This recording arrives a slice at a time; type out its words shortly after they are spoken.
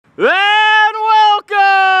And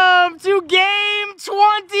welcome to Game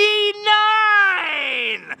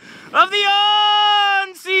 29 of the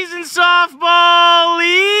On-Season Softball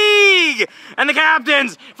League. And the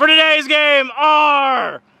captains for today's game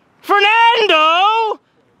are Fernando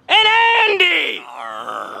and Andy.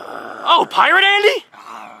 Oh, Pirate Andy?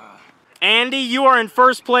 Andy, you are in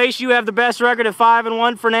first place. You have the best record at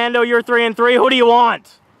 5-1. Fernando, you're 3-3. Who do you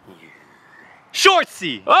want?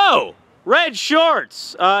 Shortsy. Oh, Red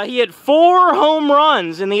Shorts. He hit 4 home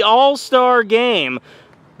runs in the All-Star game,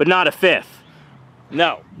 but not a 5th.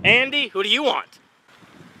 No. Andy, who do you want?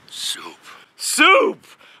 Soup. Soup!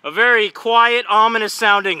 A very quiet,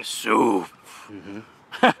 ominous-sounding Soup.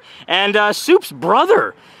 And Soup's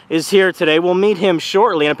brother is here today. We'll meet him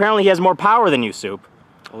shortly, and apparently he has more power than you, Soup.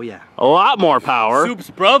 Oh, yeah. A lot more power.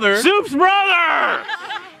 Soup's brother. Soup's brother!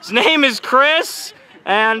 His name is Chris,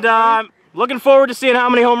 and looking forward to seeing how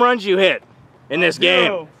many home runs you hit in this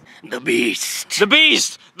game. The Beast. The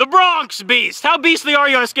Beast! The Bronx Beast! How beastly are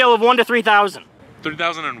you on a scale of 1 to 3,000?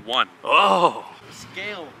 3,001. Oh.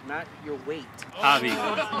 Scale, not your weight. Javi.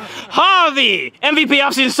 Javi! MVP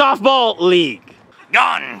Offseason Softball League.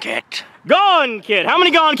 Gone Kit. Gone Kid! How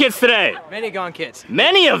many Gone Kids today? Many gone kids.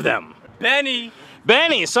 Many of them. Benny.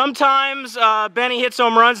 Benny. Sometimes Benny hits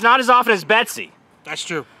home runs, not as often as Betsy. That's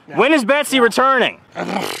true. When is Betsy returning?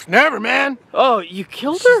 Never, man. Oh, you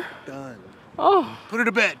killed her? Done. Oh. Put her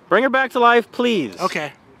to bed. Bring her back to life, please.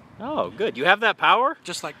 Okay. Oh, good. You have that power?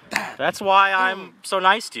 Just like that. That's why I'm so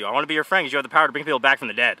nice to you. I want to be your friend because you have the power to bring people back from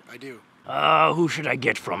the dead. I do. Who should I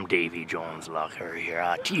get from Davy Jones' locker here?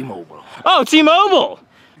 T-Mobile. Oh, T-Mobile!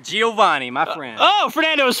 Giovanni, my friend. Oh,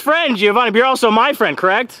 Fernando's friend, Giovanni. But you're also my friend,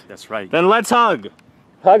 correct? That's right. Then let's hug.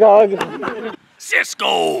 Hug.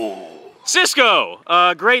 Cisco. Cisco,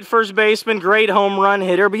 great first baseman, great home run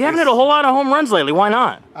hitter, but you haven't hit a whole lot of home runs lately. Why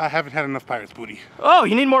not? I haven't had enough Pirates booty. Oh,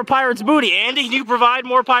 you need more Pirates booty. Andy, can you provide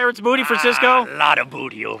more Pirates booty for Cisco? A lot of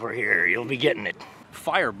booty over here. You'll be getting it.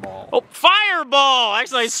 Fireball. Oh, Fireball!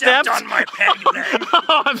 Actually, I stepped on my peg leg.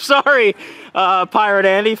 Oh, I'm sorry, Pirate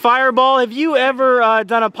Andy. Fireball, have you ever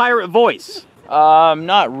done a pirate voice?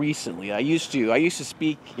 Not recently. I used to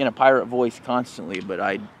speak in a pirate voice constantly, but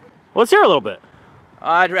Let's hear a little bit.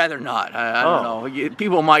 I'd rather not. I don't know.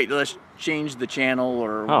 People might let's change the channel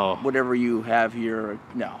or whatever you have here.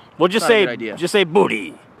 No. Well, just not a good idea. just say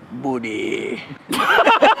booty. Booty.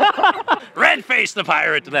 Redface the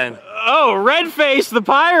pirate, then. Oh, Redface the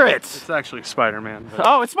pirate. It's actually Spider-Man.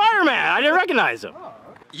 Oh, it's Spider-Man. I didn't recognize him.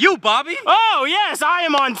 You, Bobby. Oh, yes, I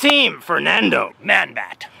am on team Fernando.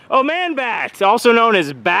 Man-Bat. Oh, Man-Bat, also known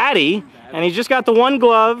as Batty, and he's just got the one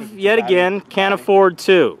glove yet again. Can't afford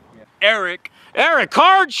 2. Eric. Eric,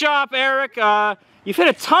 Card Shop, Eric. You've hit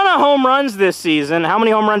a ton of home runs this season. How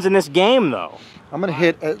many home runs in this game, though? I'm gonna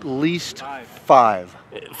hit at least 5.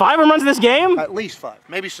 5 home runs in this game? At least 5,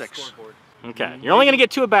 maybe 6. Okay, you're only gonna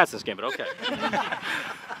get 2 at-bats this game, but okay.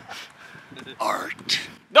 Art.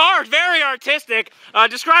 Art, very artistic.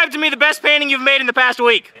 Describe to me the best painting you've made in the past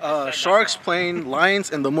week. Sharks playing lions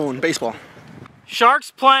in the moon, baseball.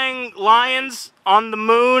 Sharks playing lions on the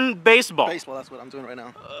moon, baseball. Baseball, that's what I'm doing right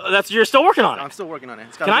now. You're still working on it. I'm still working on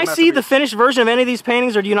it. Can I see the finished version of any of these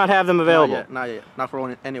paintings, or do you not have them available? Not yet. Not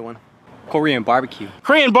for anyone. Korean barbecue.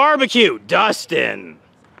 Korean barbecue, Dustin.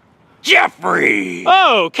 Jeffrey.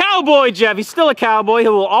 Oh, Cowboy Jeff. He's still a cowboy. He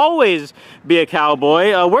will always be a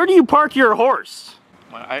cowboy. Where do you park your horse?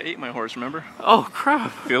 I ate my horse, remember? Oh,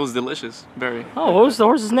 crap. Feels delicious. Very. Oh, what was the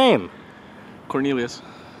horse's name? Cornelius.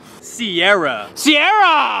 Sierra.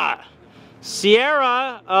 Sierra!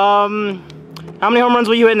 Sierra, how many home runs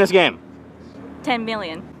will you hit in this game? 10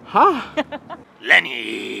 million. Huh?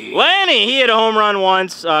 Lenny. Lenny, he hit a home run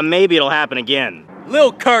once. Maybe it'll happen again.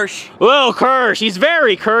 Lil Kirsch. Lil Kirsch, he's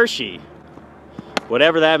very Kirshy.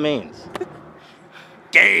 Whatever that means.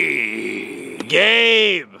 Gabe.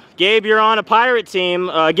 Gabe, you're on a pirate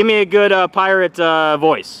team. Give me a good pirate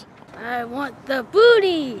voice. I want the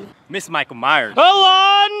booty. Miss Michael Myers.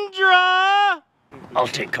 Alondra! I'll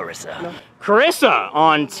take Carissa. Carissa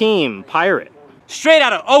on team pirate. Straight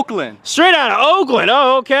out of Oakland. Straight out of Oakland.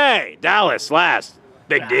 Oh, okay. Dallas last.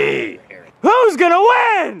 Big D. Who's gonna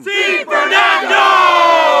win? Team Fernando!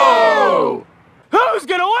 Who's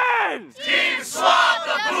gonna win? Team Swab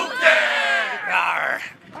the Poop Deck!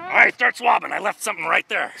 All right, start swabbing. I left something right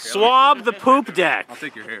there. Swab the poop deck. I'll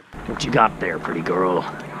take your hair. What you got there, pretty girl?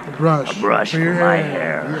 A brush. A brush for my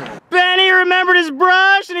hair. Benny remembered his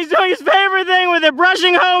brush, and he's doing his favorite thing with it,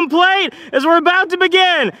 brushing home plate, as we're about to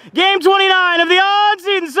begin Game 29 of the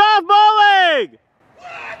On-Season Softball League.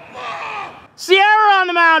 Sierra on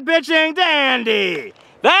the mound pitching to Andy.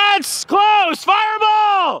 That's close.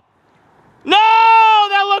 Fireball! No,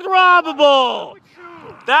 that looked robbable.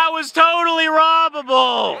 That was totally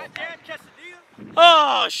robbable.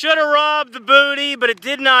 Oh, should have robbed the booty, but it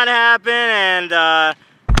did not happen, and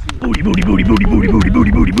Booty, booty, booty, booty, booty, booty,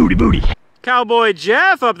 booty, booty, booty, booty. Cowboy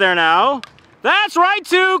Jeff up there now. That's right,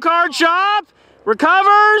 two card shop.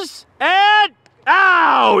 Recovers, and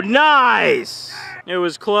out, nice. It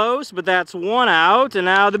was close, but that's one out, and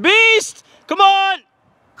now the beast, come on.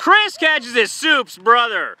 Chris catches his Soup's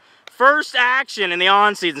brother. First action in the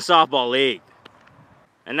on-season softball league.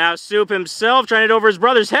 And now Soup himself trying it over his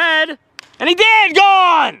brother's head. And he did!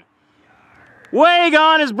 Gone! Way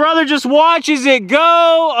gone. His brother just watches it go.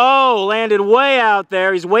 Oh, landed way out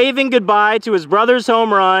there. He's waving goodbye to his brother's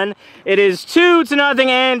home run. It is 2-0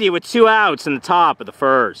 Andy with 2 outs in the top of the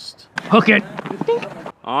first. Hook it.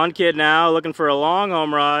 On kid now, looking for a long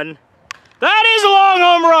home run. That is a long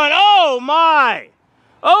home run! Oh my!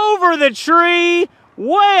 Over the tree,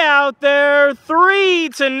 way out there,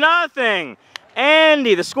 3-0.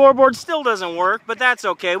 Andy, the scoreboard still doesn't work, but that's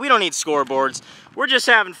okay. We don't need scoreboards. We're just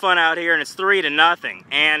having fun out here, and it's 3-0.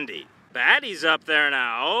 Andy. Batty's up there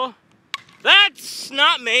now. That's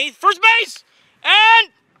not me. First base! And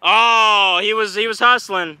oh, he was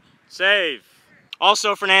hustling. Save.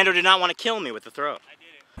 Also, Fernando did not want to kill me with the throw.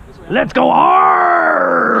 Let's go,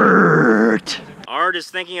 Art! Art is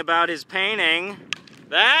thinking about his painting.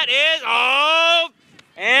 That is, oh,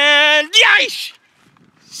 and yish!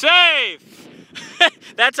 Save!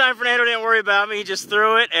 That time Fernando didn't worry about me, he just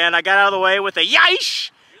threw it, and I got out of the way with a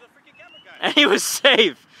yish! You're the freaking camera guy. And he was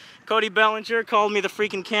safe. Cody Bellinger called me the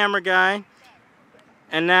freaking camera guy.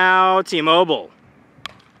 And now T-Mobile.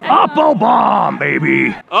 Oppo bomb, baby!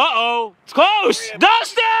 Uh-oh, it's close!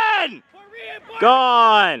 Dustin!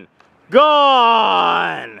 Gone!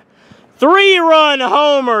 Gone! 3-run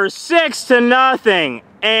homer, 6-0,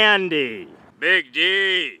 Andy. Big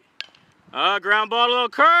D. Ground ball to little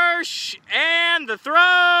Kirsch, and the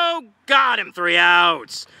throw, got him, 3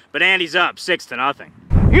 outs. But Andy's up, 6-0.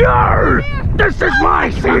 Yarr! This is my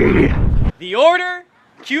sea! The order,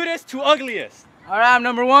 cutest to ugliest. All right, I'm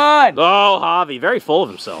number 1. Oh, Javi, very full of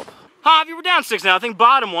himself. Javi, we're down 6-0,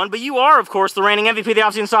 bottom 1, but you are, of course, the reigning MVP of the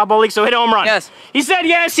Offseason Softball League, so hit a home run. Yes. He said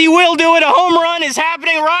yes, he will do it. A home run is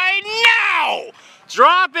happening right now. It's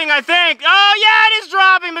dropping, I think. Oh, yeah, it is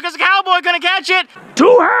dropping because the Cowboy couldn't catch it.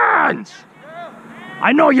 2 hands!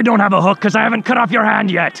 I know you don't have a hook because I haven't cut off your hand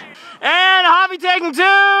yet. And Javi taking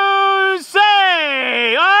 2,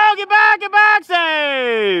 save! Oh, get back,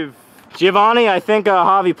 save! Giovanni, I think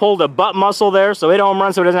Javi pulled a butt muscle there, so hit a home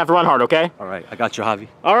run so he doesn't have to run hard, okay? All right, I got you, Javi.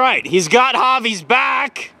 All right, he's got Javi's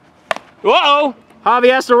back. Uh-oh,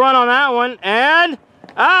 Javi has to run on that one, and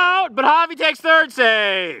out, but Javi takes 3rd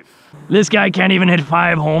save. This guy can't even hit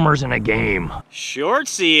 5 homers in a game.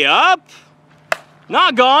 Shortsy up.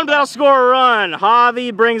 Not gone, but that'll score a run.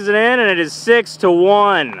 Javi brings it in, and it is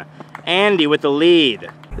 6-1. Andy with the lead.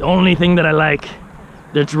 The only thing that I like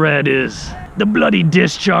that's red is the bloody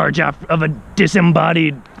discharge of a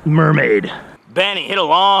disembodied mermaid. Benny hit a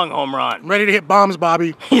long home run. Ready to hit bombs,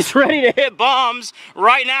 Bobby. He's ready to hit bombs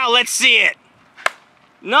right now. Let's see it.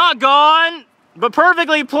 Not gone, but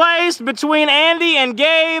perfectly placed between Andy and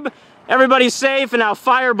Gabe. Everybody's safe, and now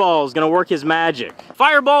Fireball's gonna work his magic.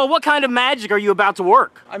 Fireball, what kind of magic are you about to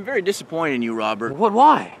work? I'm very disappointed in you, Robert.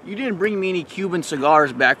 Why? You didn't bring me any Cuban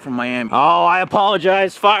cigars back from Miami. Oh, I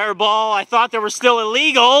apologize, Fireball. I thought they were still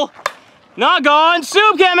illegal. Not gone.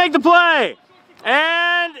 Soup can't make the play.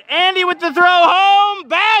 And Andy with the throw home.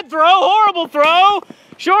 Bad throw, horrible throw.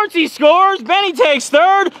 Shortsy scores. Benny takes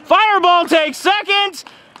 3rd. Fireball takes 2nd.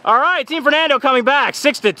 All right, Team Fernando coming back,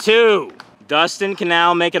 6-2. Dustin can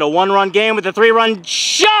now make it a 1-run game with a 3-run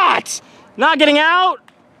shot. Not getting out.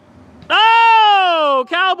 Oh,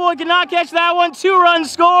 Cowboy cannot catch that one. 2-run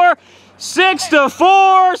score,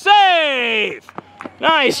 6-4, save.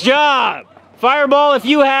 Nice job. Fireball, if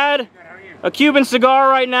you had a Cuban cigar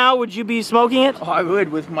right now, would you be smoking it? Oh, I would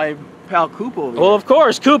with my pal Coop over Well, of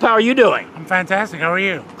course. Coop, how are you doing? I'm fantastic. How are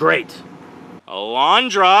you? Great.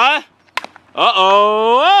 Alondra.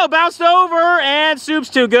 Uh-oh. Oh, bounced over, and Soup's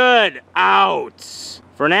too good. Out.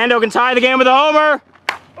 Fernando can tie the game with a homer.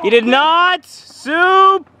 He did not.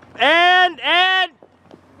 Soup, and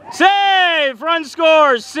save. Run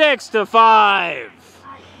scores 6-5.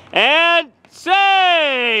 And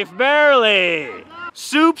safe, barely.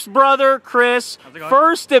 Soup's brother, Chris,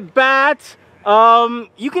 first at bat.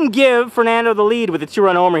 You can give Fernando the lead with a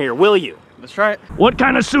 2-run homer here, will you? Let's try it. What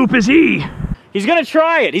kind of soup is he? He's gonna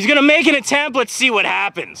try it. He's gonna make an attempt. Let's see what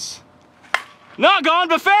happens. Not gone,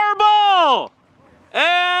 but fair ball.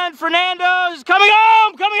 And Fernando's coming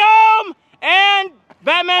home, and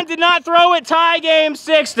Batman did not throw it. Tie game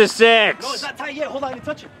 6-6. No, it's not tied yet. Hold on, I didn't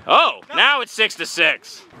touch it. Oh, now it's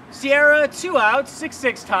 6-6. Sierra, 2 outs,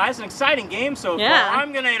 6-6 ties. An exciting game so far.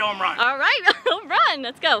 I'm gonna hit home run. All right, home run.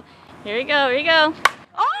 Let's go. Here we go. Here we go.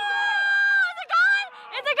 Oh, is it gone?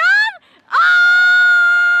 Is it gone?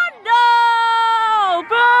 Oh no!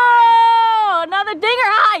 Boo! Another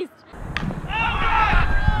dinger heist.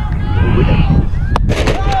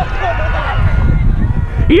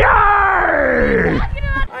 Yay!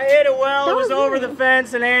 I hit it well. It was over the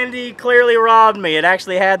fence, and Andy clearly robbed me. It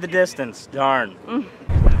actually had the distance. Darn.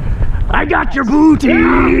 I got your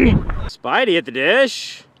booty! Spidey at the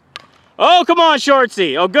dish. Oh, come on,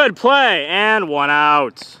 Shortsy. Oh, good play. And 1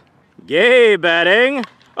 out. Gabe batting.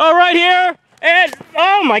 Oh, right here. And,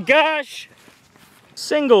 oh my gosh.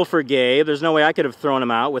 Single for Gabe. There's no way I could have thrown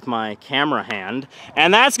him out with my camera hand.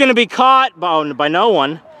 And that's going to be caught by no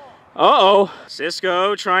one. Uh-oh.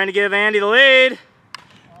 Cisco trying to give Andy the lead.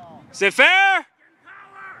 Is it fair?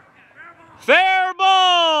 Fair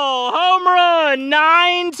ball. Home run.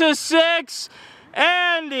 9-6.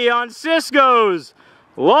 Andy on Cisco's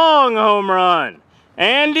long home run.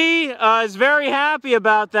 Andy is very happy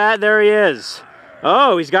about that. There he is.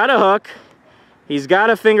 Oh, he's got a hook. He's got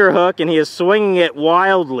a finger hook, and he is swinging it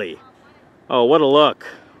wildly. Oh, what a look.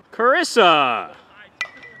 Carissa.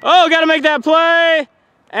 Oh, got to make that play.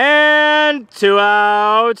 And 2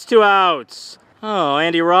 outs, 2 outs. Oh,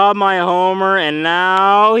 Andy robbed my homer, and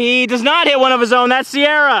now he does not hit one of his own. That's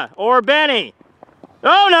Sierra or Benny.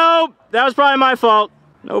 Oh, no. That was probably my fault.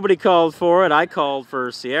 Nobody called for it. I called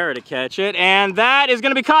for Sierra to catch it, and that is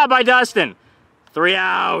going to be caught by Dustin. 3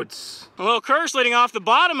 outs. A little curse leading off the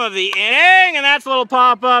bottom of the inning, and that's a little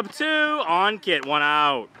pop-up, too. On Kit, 1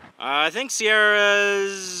 out. I think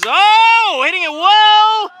Sierra's... Oh, hitting it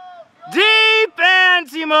well. Deep, and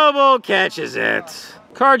T-Mobile catches it.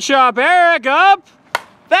 Card Shop Eric up.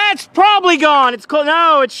 That's probably gone. It's cool.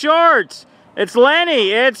 No, it's short. It's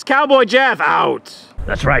Lenny. It's Cowboy Jeff out.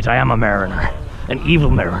 That's right, I am a mariner. An evil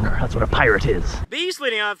mariner. That's what a pirate is. Beast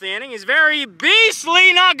leading off the inning. He's very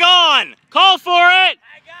beastly, not gone. Call for it.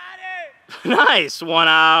 I got it. Nice, 1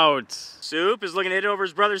 out. Soup is looking to hit it over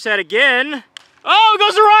his brother's head again. Oh, it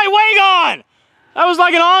goes the right way, gone. That was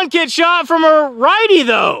like an on-kit shot from a righty,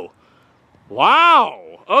 though. Wow.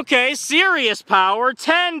 Okay, serious power.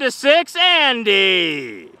 10-6,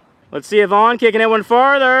 Andy. Let's see if on-kit can hit one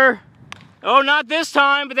farther. Oh, not this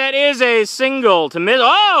time, but that is a single to miss.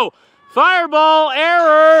 Oh, fireball,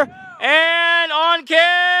 error, and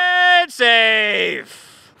on-kit,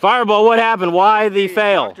 safe. Fireball, what happened? Why the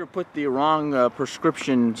fail? The doctor put the wrong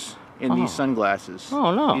prescriptions in these sunglasses.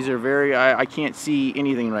 Oh, no. These are very, I can't see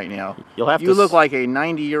anything right now. You'll have to... You look like a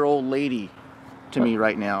 90-year-old lady to me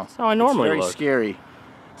right now. That's how I normally look. look. It's very scary.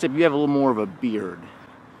 Except you have a little more of a beard.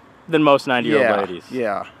 Than most 90-year-old ladies.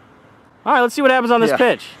 Yeah. All right, let's see what happens on this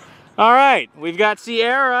pitch. All right, we've got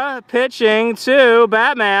Sierra pitching to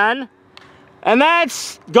Batman. And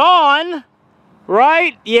that's gone,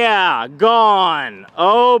 right? Yeah, gone.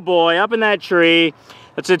 Oh boy, up in that tree.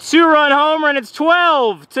 That's a 2-run homer, and it's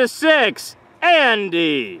 12-6.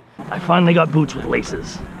 Andy. I finally got boots with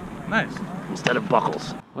laces. Nice. Instead of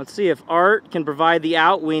buckles. Let's see if Art can provide the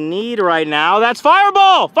out we need right now. That's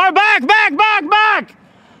fireball! Fire back, back, back, back!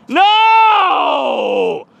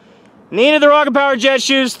 No! Needed the rocket power jet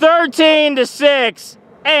shoes. 13-6.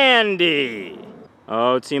 Andy.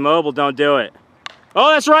 Oh, T-Mobile, don't do it. Oh,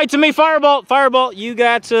 that's right to me. Fireball. Fireball, you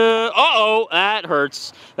got to... Uh-oh, that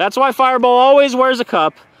hurts. That's why Fireball always wears a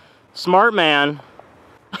cup. Smart man.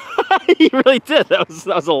 He really did. That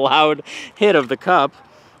was a loud hit of the cup.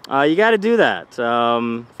 You got to do that.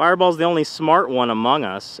 Fireball's the only smart one among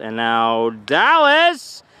us. And now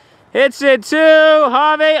Dallas hits it to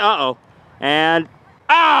Javi. Uh-oh. And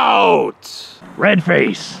out! Red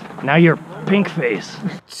face. Now you're pink face.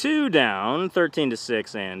 2 down.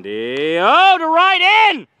 13-6, Andy. Oh, to right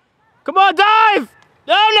in! Come on, dive!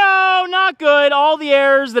 Oh, no, not good. All the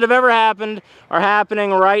errors that have ever happened are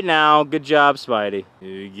happening right now. Good job, Spidey.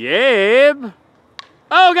 Gabe.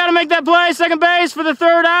 Oh, got to make that play. Second base for the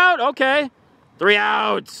 3rd out. Okay. 3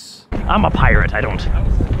 outs. I'm a pirate. I don't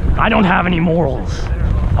have any morals.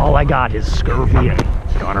 All I got is scurvy and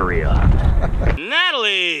gonorrhea.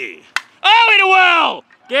 Natalie. Oh, hit it well.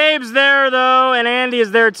 Gabe's there, though, and Andy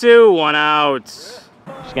is there, too. 1 out.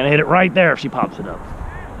 She's going to hit it right there if she pops it up.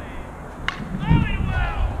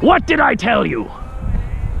 What did I tell you?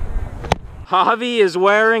 Javi is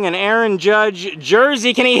wearing an Aaron Judge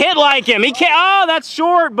jersey. Can he hit like him? He can't. Oh, that's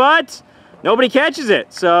short, but nobody catches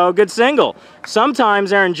it. So, good single.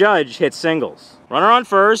 Sometimes Aaron Judge hits singles. Runner on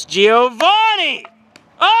first, Giovanni.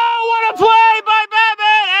 Oh, what a play by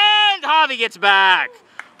Babbitt, and And Javi gets back.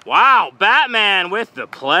 Wow, Batman with the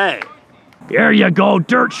play. There you go,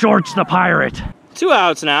 Dirt Shorts the Pirate. 2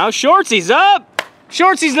 outs now. Shortsy's up.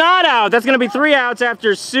 Shortsy's not out. That's going to be 3 outs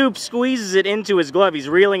after Soup squeezes it into his glove. He's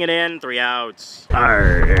reeling it in. 3 outs.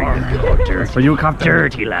 There you go, Dirty. So you come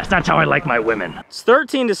dirty, lass. That's how I like my women. It's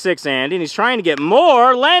 13-6, Andy, and he's trying to get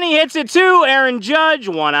more. Lenny hits it too. Aaron Judge,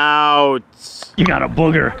 1 out. You got a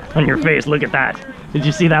booger on your face. Look at that. Did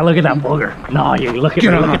you see that? Look at that booger. No, you look at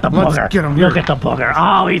the booger. Get him look at the booger.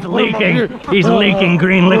 Oh, he's leaking. He's leaking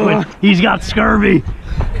green liquid. He's got scurvy.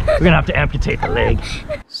 We're gonna have to amputate the leg.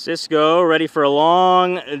 Cisco ready for a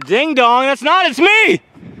long ding dong. That's not, it's me.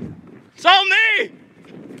 It's all me.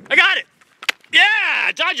 I got it.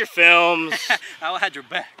 Yeah, Dodger Films. I had your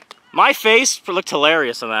back. My face looked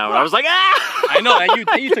hilarious on that one. I was like, ah! I know,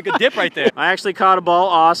 and you took a dip right there. I actually caught a ball.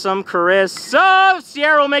 Awesome. Carissa.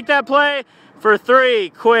 Sierra will make that play for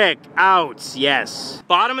 3 quick outs. Yes.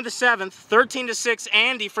 Bottom of the 7th, 13-6.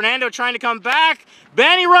 Andy. Fernando trying to come back.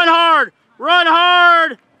 Benny, run hard. Run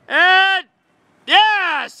hard. And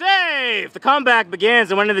yeah, save. The comeback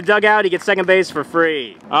begins, and when in the dugout, he gets second base for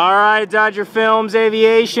free. All right, Dodger Films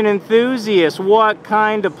aviation enthusiasts, what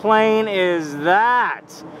kind of plane is that?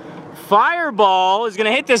 Fireball is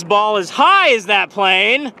gonna hit this ball as high as that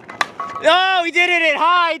plane. Oh, he did it at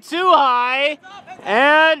high, too high.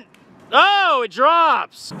 And, oh, it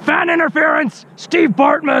drops. Fan interference, Steve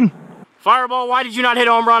Bartman. Fireball, why did you not hit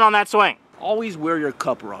a home run on that swing? Always wear your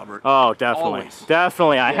cup, Robert. Oh, definitely. Always.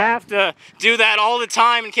 Definitely. I have to do that all the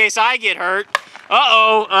time in case I get hurt.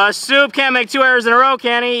 Uh-oh. Soup can't make 2 errors in a row,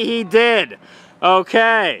 can he? He did.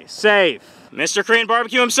 Okay, safe. Mr. Korean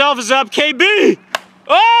Barbecue himself is up. KB!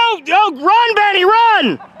 Oh, run, Benny,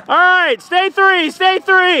 run! All right, stay 3,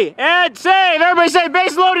 and save. Everybody say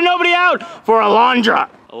base loaded, nobody out for Alondra.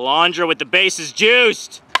 Alondra with the bases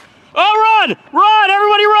juiced. Oh, run,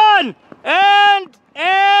 everybody run! And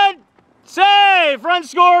save. Run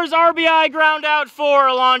scores, RBI, ground out for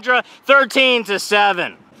Alondra,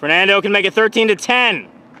 13-7. Fernando can make it 13-10.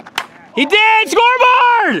 He did,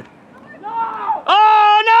 scoreboard! No!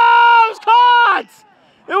 Oh no, it was caught!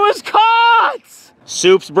 It was caught!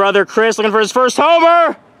 Soup's brother Chris looking for his first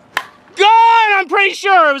homer. Gone, I'm pretty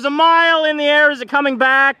sure. It was a mile in the air. Is it coming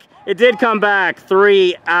back? It did come back.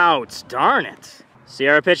 3 outs. Darn it.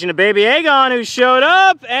 Sierra pitching to Baby Agon, who showed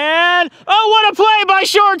up, and oh, what a play by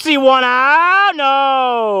Shortsy. 1 out.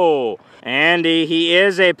 No. Andy, he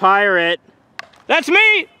is a pirate. That's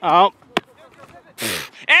me. Oh.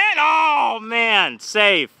 And oh man,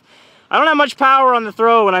 safe. I don't have much power on the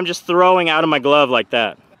throw when I'm just throwing out of my glove like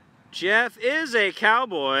that. Jeff is a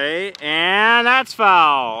cowboy, and that's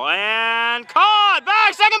foul. And caught,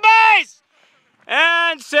 back, second base!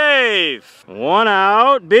 And safe. 1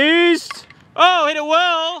 out, Beast. Oh, hit it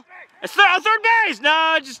well. It's third base.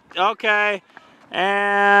 No, just, okay.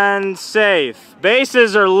 And safe.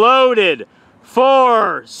 Bases are loaded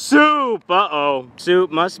for Soup. Uh-oh. Soup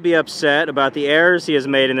must be upset about the errors he has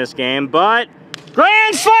made in this game, but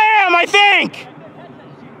grand slam, I think!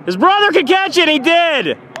 His brother could catch it, he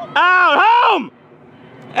did. Out, home!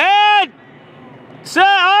 And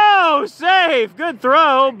safe. Good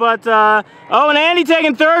throw, but oh, and Andy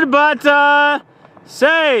taking third, but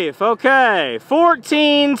safe. Okay,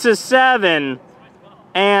 14-7.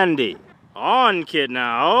 Andy. On, kid,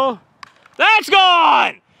 now. That's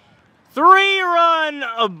gone! 3-run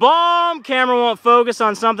bomb. Camera won't focus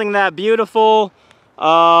on something that beautiful.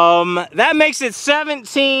 That makes it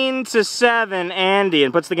 17-7, Andy,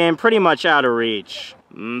 and puts the game pretty much out of reach.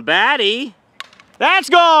 Batty, that's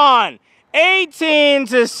gone!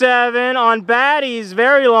 18-7 on Batty's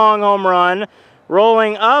very long home run,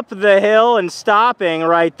 rolling up the hill and stopping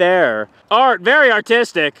right there. Art, very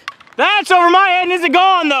artistic. That's over my head, and is it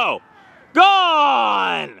gone though?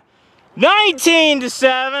 Gone!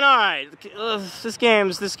 19-7, all right. This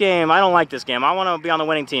game, I don't like this game. I want to be on the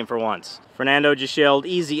winning team for once. Fernando just yelled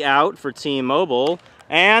easy out for T-Mobile,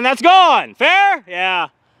 and that's gone. Fair? Yeah.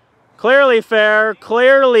 Clearly fair,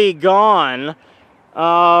 clearly gone.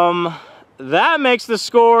 That makes the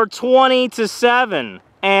score 20-7.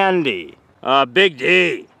 Andy. Big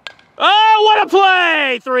D. Oh, what a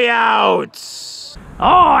play! 3 outs. Oh,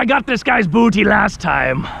 I got this guy's booty last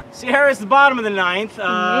time. Sierra's the bottom of the 9th.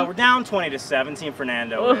 We're down 20-7, Team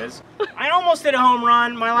Fernando is. I almost hit a home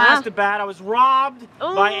run. My last at bat, I was robbed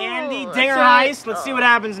by Andy. Dinger ice. Let's see what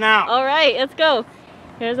happens now. All right, let's go.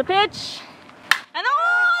 Here's a pitch. And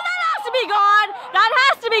oh, that has to be gone. That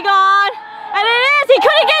has to be gone. And it is. He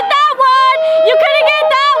couldn't get that one. You couldn't get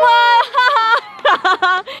that one.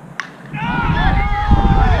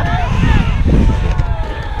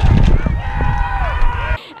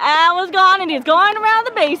 And was gone, and and he's going around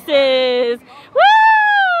the bases.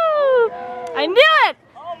 Woo! I knew it!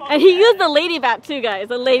 And he used the lady bat too, guys,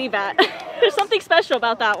 the lady bat. There's something special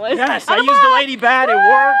about that one. Yes, I used the lady bat, it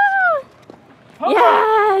worked.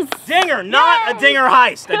 Yes! Dinger, not a dinger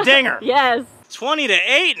heist, a dinger. Yes.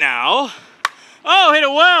 20-8 now. Oh, hit it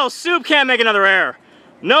well. Soup can't make another error.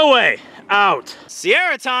 No way. Out.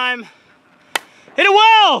 Sierra time. Hit it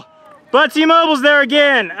well. But T-Mobile's there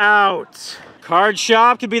again. Out. Card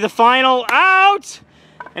Shop could be the final. Out.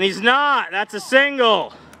 And he's not. That's a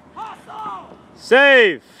single.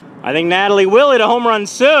 Save. I think Natalie will hit a home run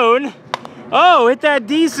soon. Oh, hit that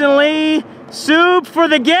decently. Soup for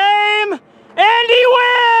the game. And he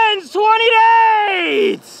wins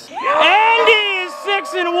 20-8. Andy is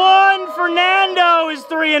 6-1. Fernando is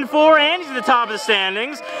 3-4. Andy's at the top of the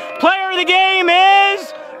standings. Player of the game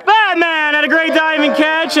is Batman. Had a great diving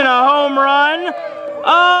catch and a home run.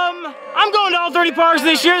 I'm going to all 30 parks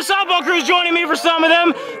this year. The softball crew's joining me for some of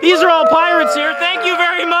them. These are all Pirates here. Thank you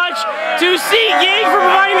very much to SeatGeek for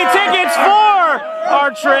providing me tickets for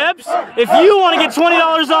our trips. If you want to get $20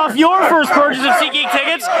 off your first purchase of SeatGeek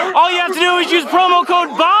tickets, all you have to do is use promo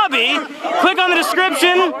code Bobby. Click on the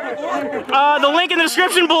description, the link in the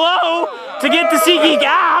description below to get the SeatGeek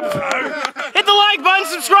app. Hit the like button,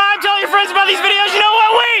 subscribe, tell your friends about these videos. You know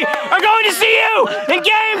what? We are going to see you